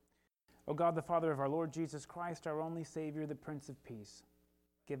O God, the Father of our Lord Jesus Christ, our only Savior, the Prince of Peace,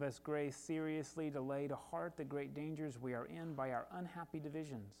 give us grace seriously to lay to heart the great dangers we are in by our unhappy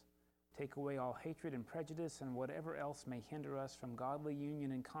divisions. Take away all hatred and prejudice and whatever else may hinder us from godly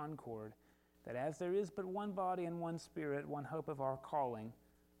union and concord, that as there is but one body and one Spirit, one hope of our calling,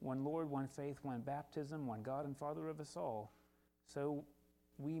 one Lord, one faith, one baptism, one God and Father of us all, so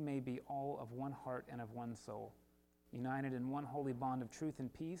we may be all of one heart and of one soul, united in one holy bond of truth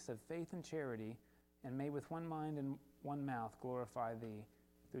and peace, of faith and charity, and may with one mind and one mouth glorify Thee,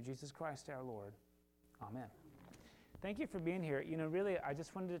 through Jesus Christ our Lord. Amen. Thank you for being here. Really, I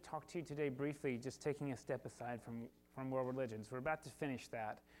just wanted to talk to you today briefly, just taking a step aside from world religions. We're about to finish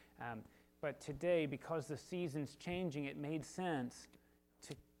that. But today, because the season's changing, it made sense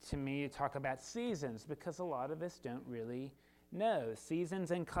to me to talk about seasons, because a lot of us don't really know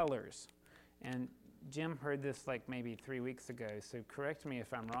seasons and colors. And Jim heard this like maybe 3 weeks ago, so correct me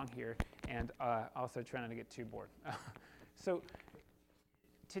if I'm wrong here, and also try not to get too bored. So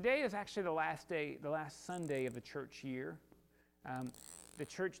today is actually the last Sunday of the church year. The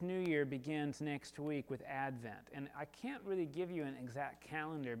church new year begins next week with Advent, and I can't really give you an exact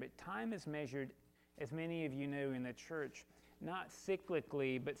calendar, but time is measured, as many of you know in the church, not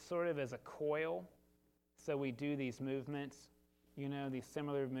cyclically, but sort of as a coil. So we do these movements, these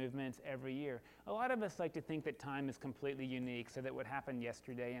similar movements every year. A lot of us like to think that time is completely unique, so that what happened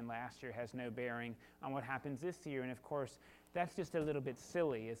yesterday and last year has no bearing on what happens this year. And of course, that's just a little bit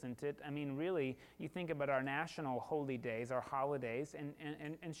silly, isn't it? I mean, really, you think about our national holy days, our holidays,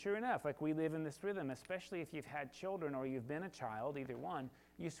 and sure enough, like we live in this rhythm, especially if you've had children or you've been a child, either one,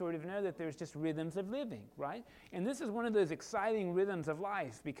 you sort of know that there's just rhythms of living, right? And this is one of those exciting rhythms of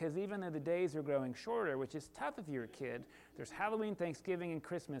life, because even though the days are growing shorter, which is tough if you're a kid, there's Halloween, Thanksgiving, and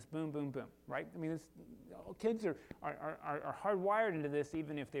Christmas, boom, boom, boom, right? I mean, kids are hardwired into this,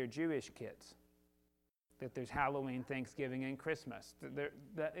 even if they're Jewish kids, that there's Halloween, Thanksgiving, and Christmas.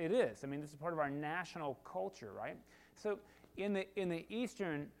 That it is. I mean, this is part of our national culture, right? So in the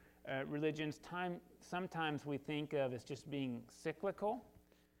Eastern religions, time sometimes we think of as just being cyclical,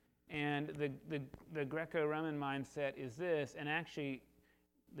 and the Greco-Roman mindset is this, and actually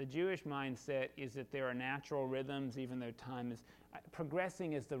the Jewish mindset is that there are natural rhythms, even though time is...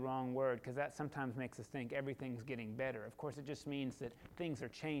 Progressing is the wrong word, because that sometimes makes us think everything's getting better. Of course, it just means that things are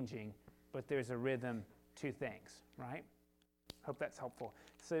changing, but there's a rhythm to things, right? Hope that's helpful.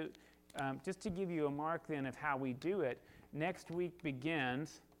 So just to give you a mark then of how we do it, next week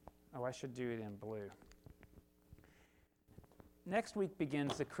begins... Oh, I should do it in blue. Next week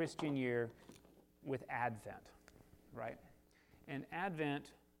begins the Christian year with Advent, right? And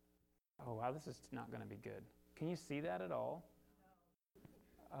Advent... Oh, wow, this is not going to be good. Can you see that at all?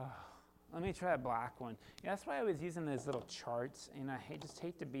 Let me try a black one. Yeah, that's why I was using those little charts, and I just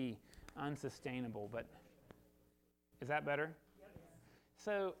hate to be unsustainable, but is that better? Yep.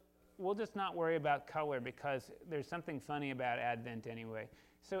 So we'll just not worry about color, because there's something funny about Advent anyway.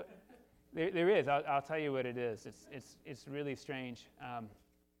 So there is. I'll tell you what it is. It's really strange.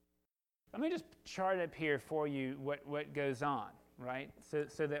 Let me just chart up here for you what goes on, right?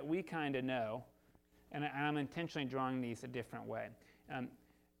 So that we kind of know, and I'm intentionally drawing these a different way.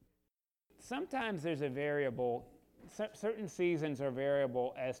 Sometimes there's a variable. Certain seasons are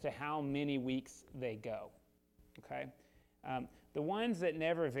variable as to how many weeks they go, okay? The ones that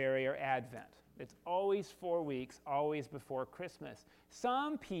never vary are Advent. It's always 4 weeks, always before Christmas.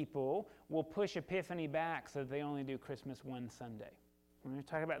 Some people will push Epiphany back so that they only do Christmas one Sunday. We're going to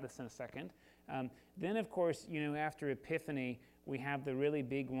talk about this in a second. Then, of course, after Epiphany, we have the really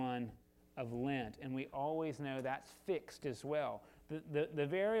big one of Lent, and we always know that's fixed as well. The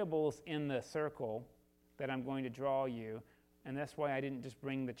variables in the circle that I'm going to draw you, and that's why I didn't just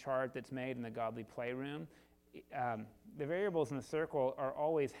bring the chart that's made in the Godly Playroom. The variables in the circle are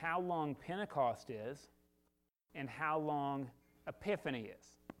always how long Pentecost is and how long Epiphany is.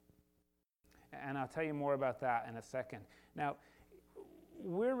 And I'll tell you more about that in a second. Now,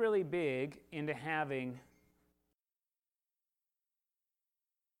 we're really big into having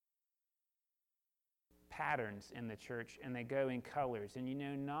patterns in the church, and they go in colors.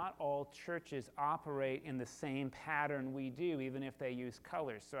 And not all churches operate in the same pattern we do, even if they use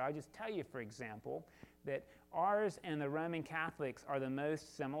colors. So I'll just tell you, for example, that ours and the Roman Catholics are the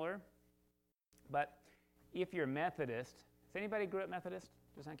most similar. But if you're Methodist, has anybody grew up Methodist?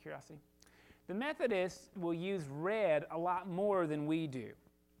 Just out of curiosity. The Methodists will use red a lot more than we do.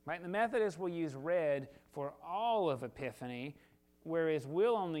 Right? The Methodists will use red for all of Epiphany, whereas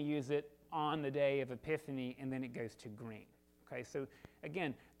we'll only use it on the day of Epiphany, and then it goes to green. Okay, so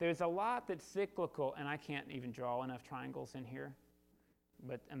again, there's a lot that's cyclical, and I can't even draw enough triangles in here.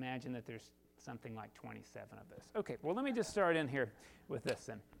 but imagine that there's something like 27 of this. Okay, well, let me just start in here with this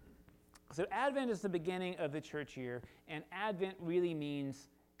then. So Advent is the beginning of the church year, and Advent really means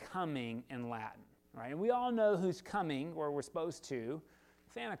coming in Latin, right? And we all know who's coming, or we're supposed to,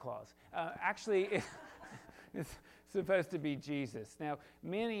 Santa Claus. Actually, it's supposed to be Jesus. Now,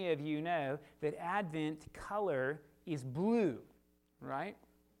 many of you know that Advent color is blue, right?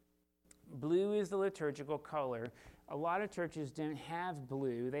 Blue is the liturgical color. A lot of churches don't have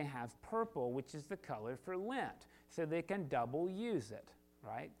blue, they have purple, which is the color for Lent, so they can double use it,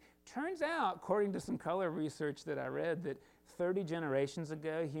 right? Turns out, according to some color research that I read, that 30 generations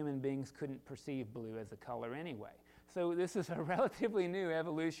ago, human beings couldn't perceive blue as a color anyway. So this is a relatively new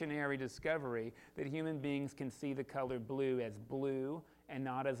evolutionary discovery that human beings can see the color blue as blue and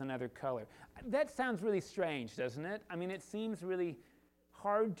not as another color. That sounds really strange, doesn't it? I mean, it seems really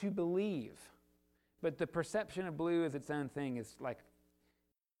hard to believe. But the perception of blue as its own thing is like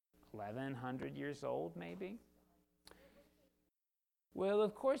 1,100 years old, maybe? Well,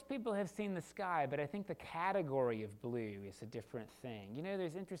 of course, people have seen the sky, but I think the category of blue is a different thing. You know,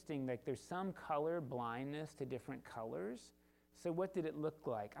 there's some color blindness to different colors. So what did it look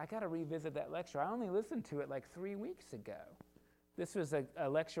like? I got to revisit that lecture. I only listened to it like 3 weeks ago. This was a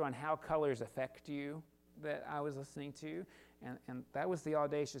lecture on how colors affect you that I was listening to, and that was the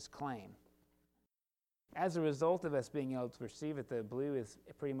audacious claim. As a result of us being able to perceive it, the blue is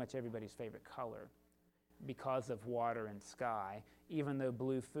pretty much everybody's favorite color because of water and sky, even though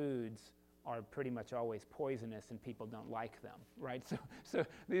blue foods are pretty much always poisonous and people don't like them, right? So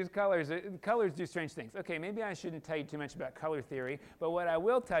these colors do strange things. Okay, maybe I shouldn't tell you too much about color theory, but what I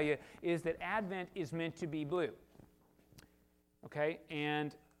will tell you is that Advent is meant to be blue, okay?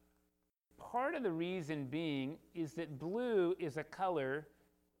 And part of the reason being is that blue is a color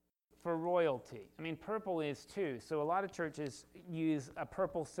for royalty. I mean, purple is too. So a lot of churches use a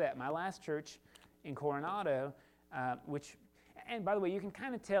purple set. My last church in Coronado, and by the way, you can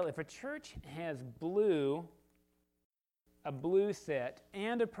kind of tell if a church has a blue set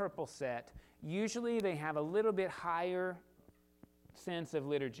and a purple set, usually they have a little bit higher sense of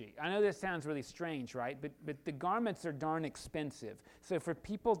liturgy. I know this sounds really strange, right? But the garments are darn expensive. So for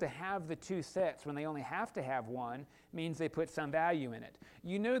people to have the two sets when they only have to have one means they put some value in it.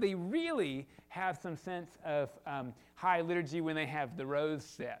 You know, they really have some sense of high liturgy when they have the rose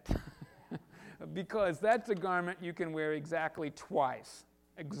set. Because that's a garment you can wear exactly twice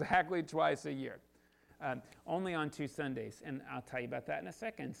a year. Only on 2 Sundays, and I'll tell you about that in a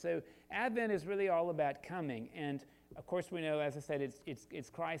second. So Advent is really all about coming, and of course we know, as I said, it's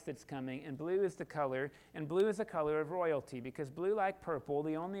Christ that's coming, and blue is the color, and blue is the color of royalty, because blue, like purple,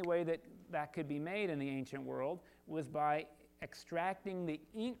 the only way that could be made in the ancient world was by extracting the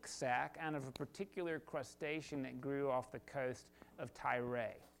ink sac out of a particular crustacean that grew off the coast of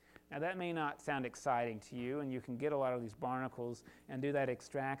Tyre. Now that may not sound exciting to you, and you can get a lot of these barnacles and do that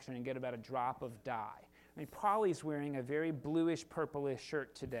extraction and get about a drop of dye. I mean, Polly's wearing a very bluish, purplish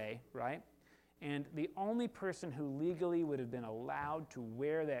shirt today, right? And the only person who legally would have been allowed to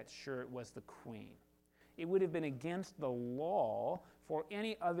wear that shirt was the Queen. It would have been against the law for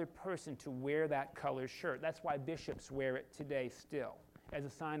any other person to wear that color shirt. That's why bishops wear it today still, as a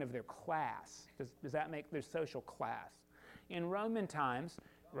sign of their class. Does that make their social class? In Roman times,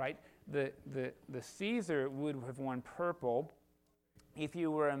 right, the Caesar would have worn purple. If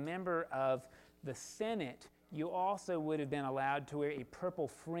you were a member of the Senate, you also would have been allowed to wear a purple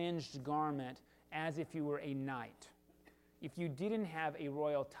fringed garment as if you were a knight. If you didn't have a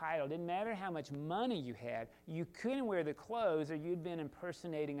royal title, it didn't matter how much money you had, you couldn't wear the clothes or you'd been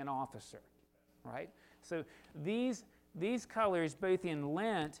impersonating an officer, right? So these colors, both in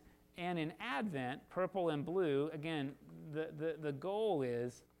Lent and in Advent, purple and blue, again, the goal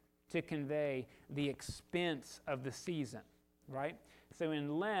is to convey the expense of the season, right? So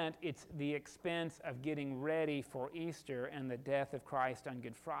in Lent, it's the expense of getting ready for Easter and the death of Christ on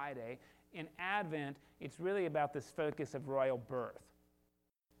Good Friday. In Advent, it's really about this focus of royal birth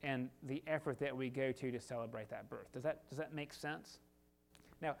and the effort that we go to celebrate that birth. Does that make sense?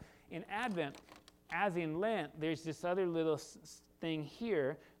 Now, in Advent, as in Lent, there's this other little thing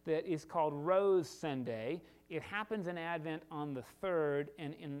here that is called Rose Sunday. It happens in Advent on the 3rd,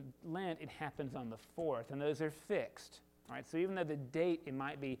 and in Lent, it happens on the 4th, and those are fixed. Right? So even though the date, it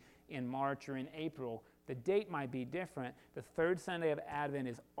might be in March or in April, the date might be different. The 3rd Sunday of Advent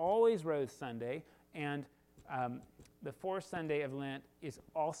is always Rose Sunday, and the 4th Sunday of Lent is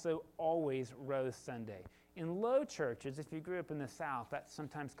also always Rose Sunday. In low churches, if you grew up in the South, that's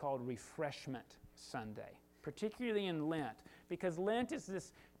sometimes called Refreshment Sunday, particularly in Lent, because Lent is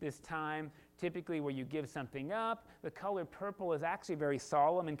this time typically where you give something up. The color purple is actually very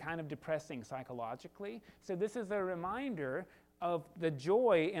solemn and kind of depressing psychologically. So this is a reminder of the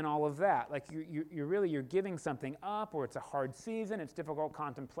joy in all of that. Like you're giving something up, or it's a hard season, it's difficult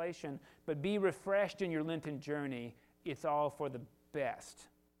contemplation, but be refreshed in your Lenten journey. It's all for the best.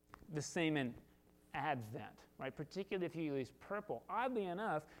 The same in Advent, right? Particularly if you use purple. Oddly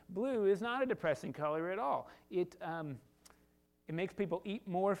enough, blue is not a depressing color at all. It makes people eat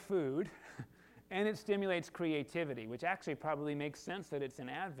more food, and it stimulates creativity, which actually probably makes sense that it's in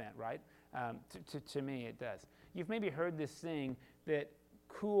Advent, right? To me, it does. You've maybe heard this saying that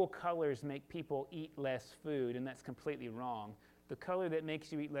cool colors make people eat less food, and that's completely wrong. The color that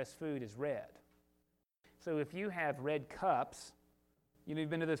makes you eat less food is red. So if you have red cups, you've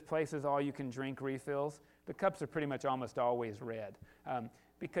been to those places all you can drink refills, the cups are pretty much almost always red.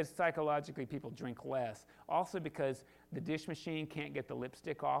 Because psychologically people drink less. Also because the dish machine can't get the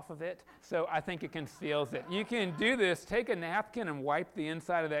lipstick off of it, so I think it conceals it. You can do this, take a napkin and wipe the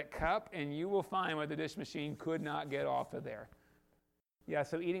inside of that cup, and you will find what the dish machine could not get off of there. Yeah,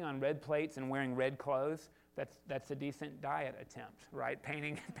 so eating on red plates and wearing red clothes, that's a decent diet attempt, right?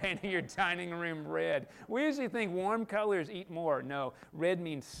 Painting your dining room red. We usually think warm colors eat more. No, red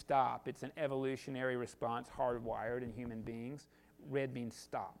means stop. It's an evolutionary response hardwired in human beings. Red means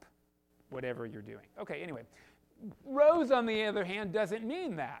stop, whatever you're doing. Okay, anyway. Rose, on the other hand, doesn't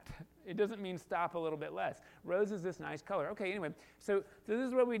mean that. It doesn't mean stop a little bit less. Rose is this nice color. Okay, anyway, so this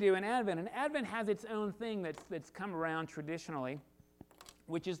is what we do in Advent. And Advent has its own thing that's come around traditionally,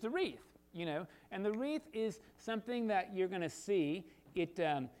 which is the wreath, And the wreath is something that you're going to see. It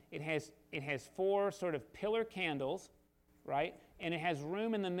has 4 sort of pillar candles, right? And it has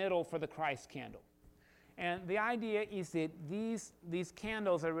room in the middle for the Christ candle. And the idea is that these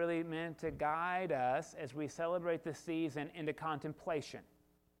candles are really meant to guide us as we celebrate the season into contemplation.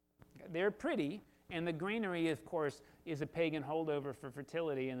 They're pretty, and the greenery, of course, is a pagan holdover for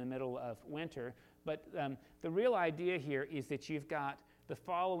fertility in the middle of winter. But the real idea here is that you've got the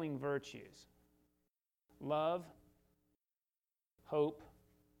following virtues: love, hope,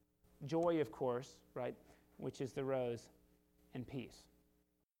 joy, of course, right, which is the rose, and peace.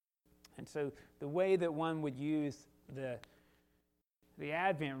 And so the way that one would use the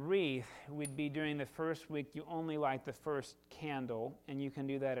Advent wreath would be during the first week, you only light the first candle, and you can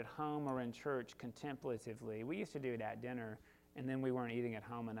do that at home or in church contemplatively. We used to do it at dinner, and then we weren't eating at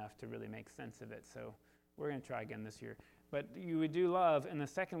home enough to really make sense of it, so we're going to try again this year. But you would do love, and the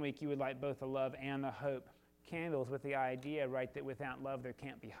second week you would light both the love and the hope candles with the idea, right, that without love there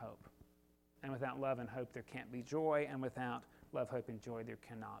can't be hope. And without love and hope there can't be joy, and without love, hope, and joy there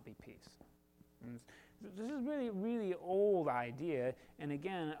cannot be peace. And this is really, really old idea, and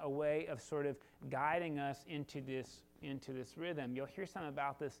again, a way of sort of guiding us into this rhythm. You'll hear some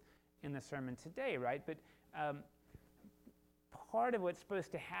about this in the sermon today, right? But part of what's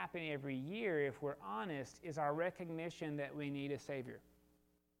supposed to happen every year, if we're honest, is our recognition that we need a Savior.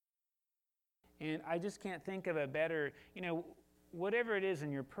 And I just can't think of a better, whatever it is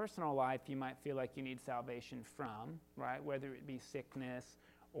in your personal life you might feel like you need salvation from, right? Whether it be sickness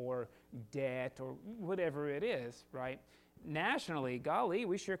or debt or whatever it is, right? Nationally, golly,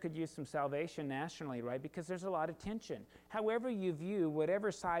 we sure could use some salvation nationally, right? Because there's a lot of tension. However you view whatever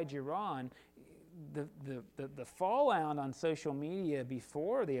side you're on, the fallout on social media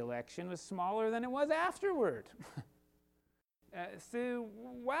before the election was smaller than it was afterward. So,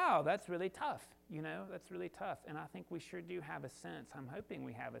 wow, that's really tough, that's really tough. And I think we sure do have a sense, I'm hoping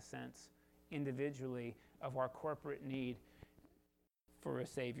we have a sense individually of our corporate need for a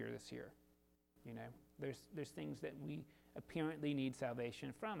Savior this year. There's things that we apparently need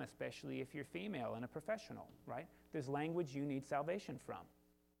salvation from, especially if you're female and a professional, right? There's language you need salvation from.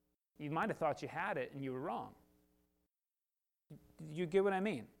 You might have thought you had it and you were wrong. You get what I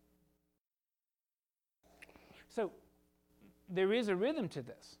mean? So, there is a rhythm to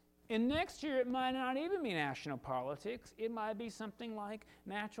this. And next year, it might not even be national politics. It might be something like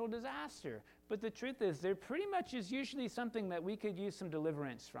natural disaster. But the truth is, there pretty much is usually something that we could use some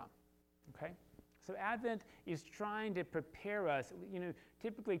deliverance from. Okay? So Advent is trying to prepare us.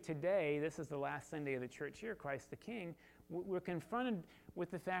 Typically today, this is the last Sunday of the church year, Christ the King, we're confronted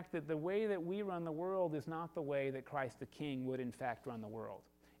with the fact that the way that we run the world is not the way that Christ the King would in fact run the world.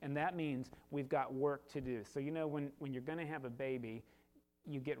 And that means we've got work to do. So when you're going to have a baby,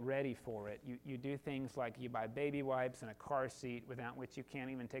 you get ready for it. You do things like you buy baby wipes and a car seat without which you can't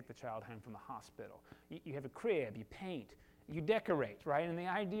even take the child home from the hospital. You have a crib, you paint, you decorate, right? And the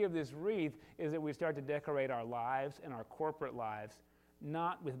idea of this wreath is that we start to decorate our lives and our corporate lives,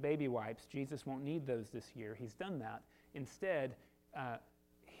 not with baby wipes. Jesus won't need those this year. He's done that. Instead,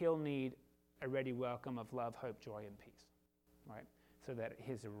 he'll need a ready welcome of love, hope, joy, and peace, right? So that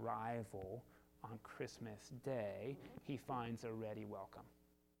his arrival on Christmas Day, he finds a ready welcome.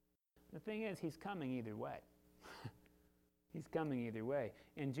 The thing is, he's coming either way. He's coming either way.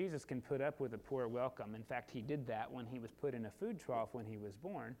 And Jesus can put up with a poor welcome. In fact, he did that when he was put in a food trough when he was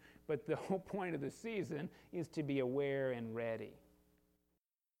born. But the whole point of the season is to be aware and ready.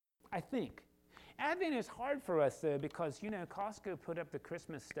 I think. Advent is hard for us, though, because, Costco put up the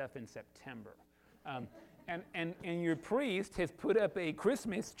Christmas stuff in September. And your priest has put up a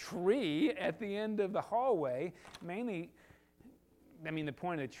Christmas tree at the end of the hallway. Mainly, the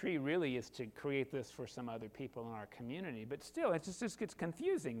point of the tree really is to create this for some other people in our community. But still, it just gets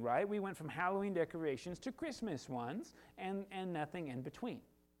confusing, right? We went from Halloween decorations to Christmas ones and nothing in between.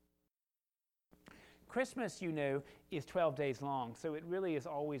 Christmas, is 12 days long, so it really is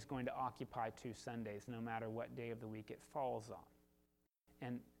always going to occupy 2 Sundays, no matter what day of the week it falls on.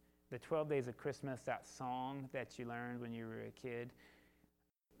 And the 12 Days of Christmas, that song that you learned when you were a kid,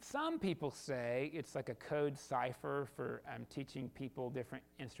 some people say it's like a code cipher for teaching people different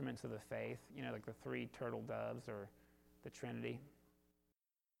instruments of the faith, like the 3 turtle doves or the Trinity.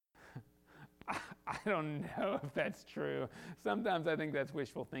 I don't know if that's true. Sometimes I think that's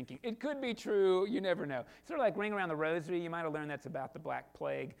wishful thinking. It could be true. You never know. Sort of like Ring Around the Rosary. You might have learned that's about the Black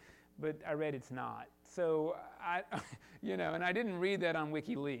Plague, but I read it's not. So, and I didn't read that on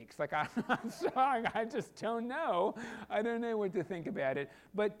WikiLeaks. I'm sorry, I just don't know. I don't know what to think about it.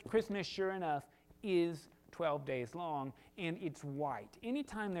 But Christmas, sure enough, is 12 days long, and it's white.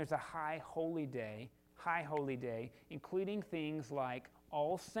 Anytime there's a high holy day, including things like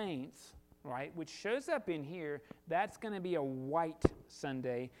All Saints, right, which shows up in here, that's going to be a white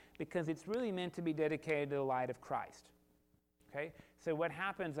Sunday because it's really meant to be dedicated to the light of Christ. Okay? So what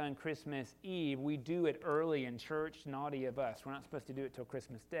happens on Christmas Eve, we do it early in church, naughty of us. We're not supposed to do it till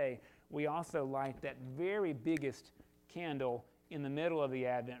Christmas Day. We also light that very biggest candle in the middle of the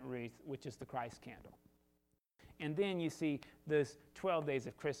Advent wreath, which is the Christ candle. And then you see those 12 days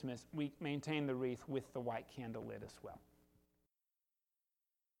of Christmas, we maintain the wreath with the white candle lit as well.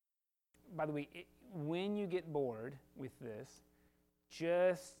 By the way, when you get bored with this,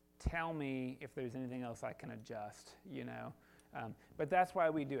 just tell me if there's anything else I can adjust, But that's why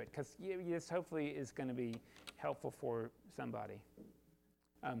we do it, because this hopefully is going to be helpful for somebody.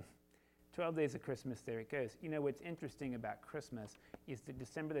 12 days of Christmas, there it goes. What's interesting about Christmas is that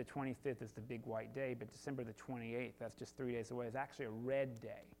December the 25th is the big white day, but December the 28th, that's just 3 days away, is actually a red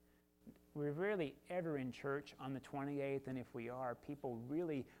day. We're rarely ever in church on the 28th, and if we are, people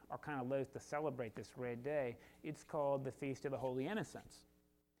really are kind of loath to celebrate this red day. It's called the Feast of the Holy Innocents.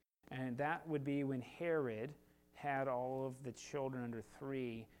 And that would be when Herod had all of the children under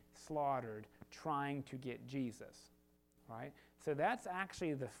 3 slaughtered trying to get Jesus, right? So that's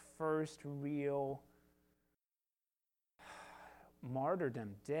actually the first real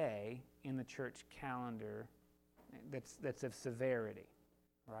martyrdom day in the church calendar that's of severity,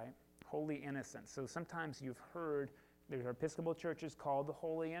 right? Holy Innocents. So sometimes you've heard there are Episcopal churches called the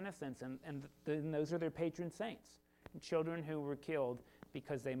Holy Innocents, and those are their patron saints, children who were killed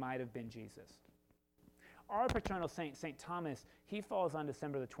because they might have been Jesus. Our paternal saint, St. Thomas, he falls on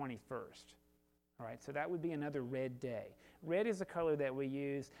December the 21st. All right, so that would be another red day. Red is a color that we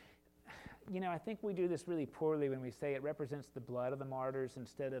use. I think we do this really poorly when we say it represents the blood of the martyrs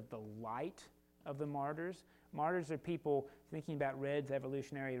instead of the light of the martyrs. Martyrs are people thinking about red's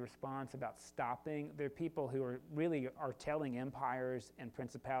evolutionary response about stopping. They're people who are telling empires and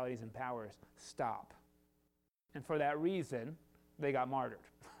principalities and powers, stop. And for that reason, they got martyred.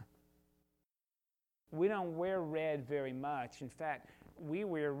 We don't wear red very much. In fact, we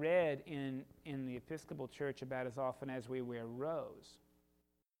wear red in the Episcopal Church about as often as we wear rose.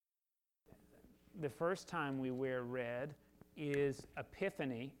 The first time we wear red is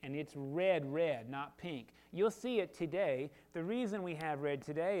Epiphany, and it's red, not pink. You'll see it today. The reason we have red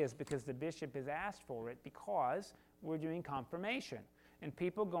today is because the bishop has asked for it, because we're doing confirmation. And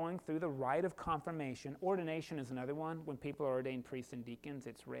people going through the rite of confirmation, ordination is another one. When people are ordained priests and deacons,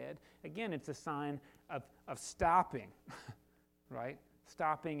 it's red. Again, it's a sign of stopping, right?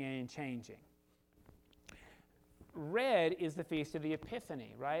 Stopping and changing. Red is the Feast of the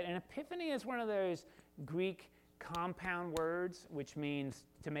Epiphany, right? And Epiphany is one of those Greek compound words, which means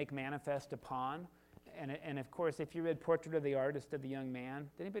to make manifest upon. And of course, if you read Portrait of the Artist of the Young Man,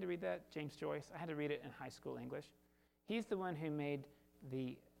 did anybody read that? James Joyce? I had to read it in high school English. He's the one who made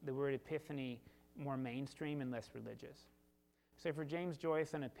the word epiphany more mainstream and less religious. So for James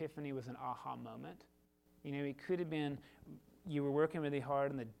Joyce, an epiphany was an aha moment. It could have been you were working really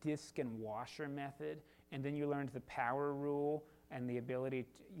hard on the disc and washer method, and then you learned the power rule and the ability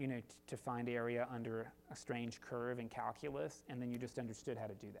to find area under a strange curve in calculus, and then you just understood how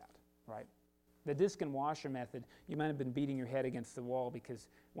to do that, right? The disk and washer method, you might have been beating your head against the wall because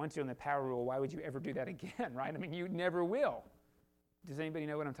once you're in the power rule, why would you ever do that again, right? I mean, you never will. Does anybody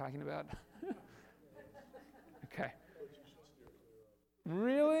know what I'm talking about? Okay.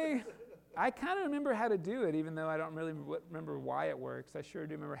 Really? I kind of remember how to do it, even though I don't really remember why it works. I sure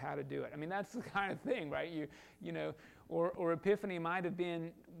do remember how to do it. I mean, that's the kind of thing, right? Or Epiphany might have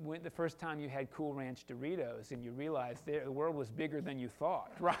been the first time you had Cool Ranch Doritos and you realized the world was bigger than you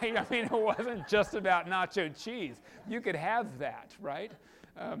thought, right? I mean, it wasn't just about nacho cheese. You could have that, right?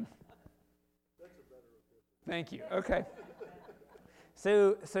 That's a better epiphany. Thank you. Okay.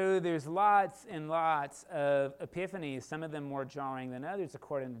 So there's lots and lots of epiphanies, some of them more jarring than others,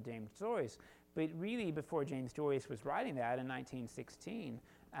 according to James Joyce. But really, before James Joyce was writing that in 1916,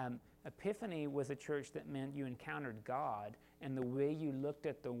 Epiphany was a church that meant you encountered God, and the way you looked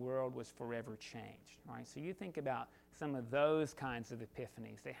at the world was forever changed, right? So you think about some of those kinds of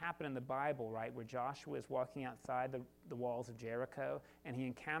epiphanies. They happen in the Bible, right, where Joshua is walking outside the walls of Jericho, and he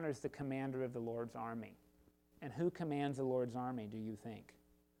encounters the commander of the Lord's army. And who commands the Lord's army, do you think?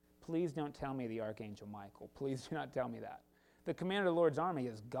 Please don't tell me the Archangel Michael. Please do not tell me that. The commander of the Lord's army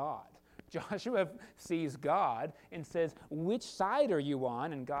is God. Joshua sees God and says, which side are you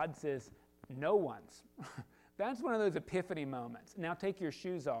on? And God says, no one's. That's one of those epiphany moments. Now take your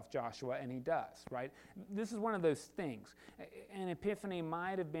shoes off, Joshua, and he does, right? This is one of those things. An epiphany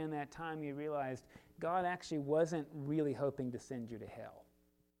might have been that time you realized God actually wasn't really hoping to send you to hell.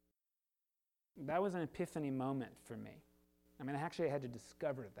 That was an epiphany moment for me. I mean, I had to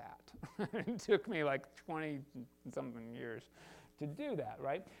discover that. It took me like 20-something years to do that,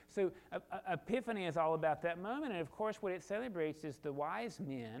 right? So Epiphany is all about that moment, and of course what it celebrates is the wise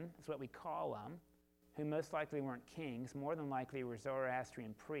men, that's what we call them, who most likely weren't kings, more than likely were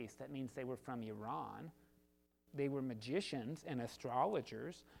Zoroastrian priests. That means they were from Iran. They were magicians and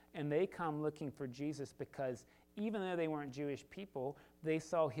astrologers, and they come looking for Jesus because even though they weren't Jewish people, they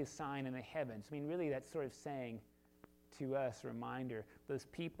saw his sign in the heavens. I mean, really, that's sort of saying to us, a reminder, those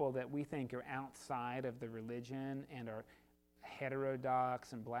people that we think are outside of the religion and are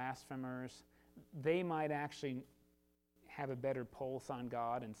heterodox and blasphemers, they might actually have a better pulse on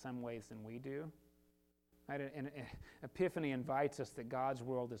God in some ways than we do. Right? And Epiphany invites us that God's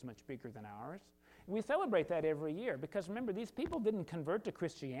world is much bigger than ours. We celebrate that every year because, remember, these people didn't convert to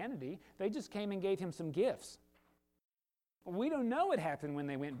Christianity. They just came and gave him some gifts. We don't know what happened when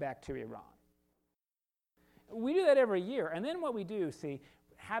they went back to Iran. We do that every year. And then what we do, see,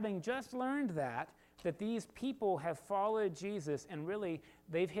 having just learned that these people have followed Jesus and really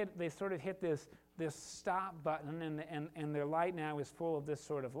they sort of hit this stop button and their light now is full of this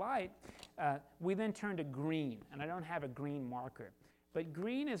sort of light, we then turn to green. And I don't have a green marker. But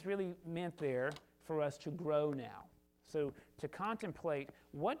green is really meant there for us to grow now. So to contemplate,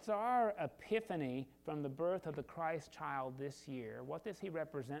 what's our epiphany from the birth of the Christ child this year? What does he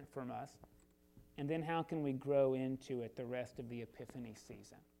represent from us? And then how can we grow into it the rest of the Epiphany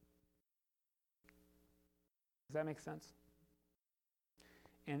season? Does that make sense?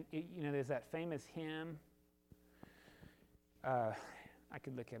 And there's that famous hymn. I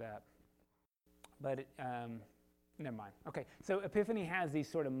could look it up. But never mind. Okay, so Epiphany has these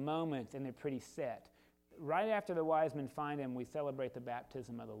sort of moments, and they're pretty set. Right after the wise men find him, we celebrate the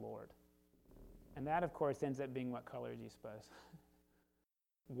baptism of the Lord. And that, of course, ends up being what color do you suppose?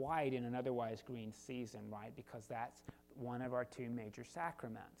 White in an otherwise green season, right? Because that's one of our two major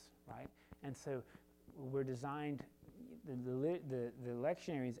sacraments, right? And so we're designed, the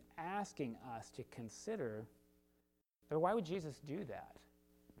lectionary is asking us to consider, but why would Jesus do that?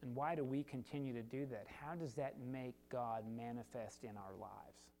 And why do we continue to do that? How does that make God manifest in our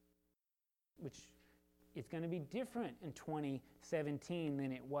lives? Which it's going to be different in 2017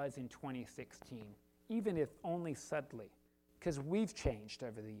 than it was in 2016, even if only subtly, because we've changed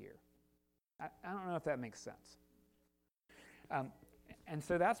over the year. I don't know if that makes sense. And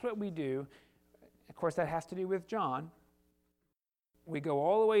so that's what we do. Of course, that has to do with John. We go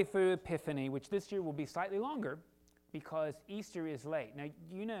all the way through Epiphany, which this year will be slightly longer because Easter is late.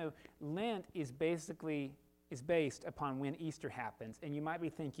 Now, Lent is based upon when Easter happens, and you might be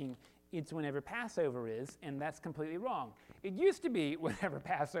thinking it's whenever Passover is, and that's completely wrong. It used to be whenever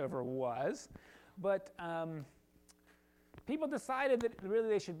Passover was, but people decided that really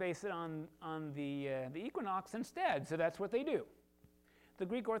they should base it on the equinox instead, so that's what they do. The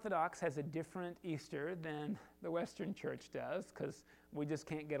Greek Orthodox has a different Easter than the Western Church does, because we just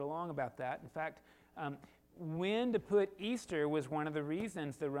can't get along about that. In fact, when to put Easter was one of the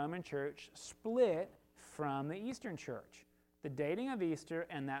reasons the Roman Church split from the Eastern Church. the dating of Easter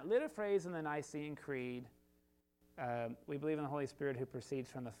and that little phrase in the Nicene Creed, we believe in the Holy Spirit who proceeds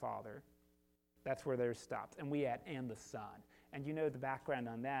from the Father. That's where they're stopped. And we add, and the Son. And you know the background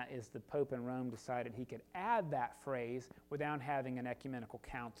on that is the Pope in Rome decided he could add that phrase without having an ecumenical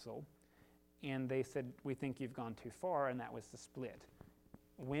council. And they said, we think you've gone too far, and that was the split.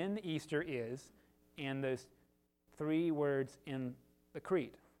 When Easter is, and those 3 words in the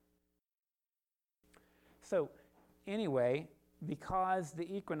Creed. So, anyway, because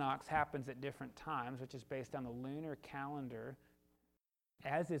the equinox happens at different times, which is based on the lunar calendar,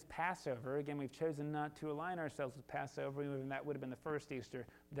 as is Passover, again, we've chosen not to align ourselves with Passover, and that would have been the first Easter.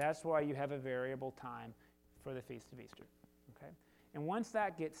 That's why you have a variable time for the Feast of Easter. Okay? And once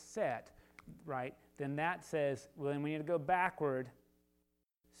that gets set, right, then that says, well, then we need to go backward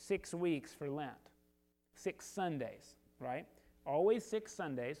 6 weeks for Lent. 6 Sundays, right? Always 6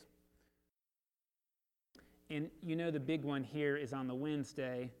 Sundays. And you know the big one here is on the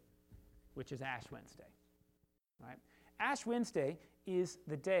Wednesday, which is Ash Wednesday, right? Ash Wednesday is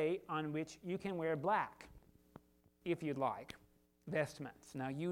the day on which you can wear black, if you'd like, vestments. Now, you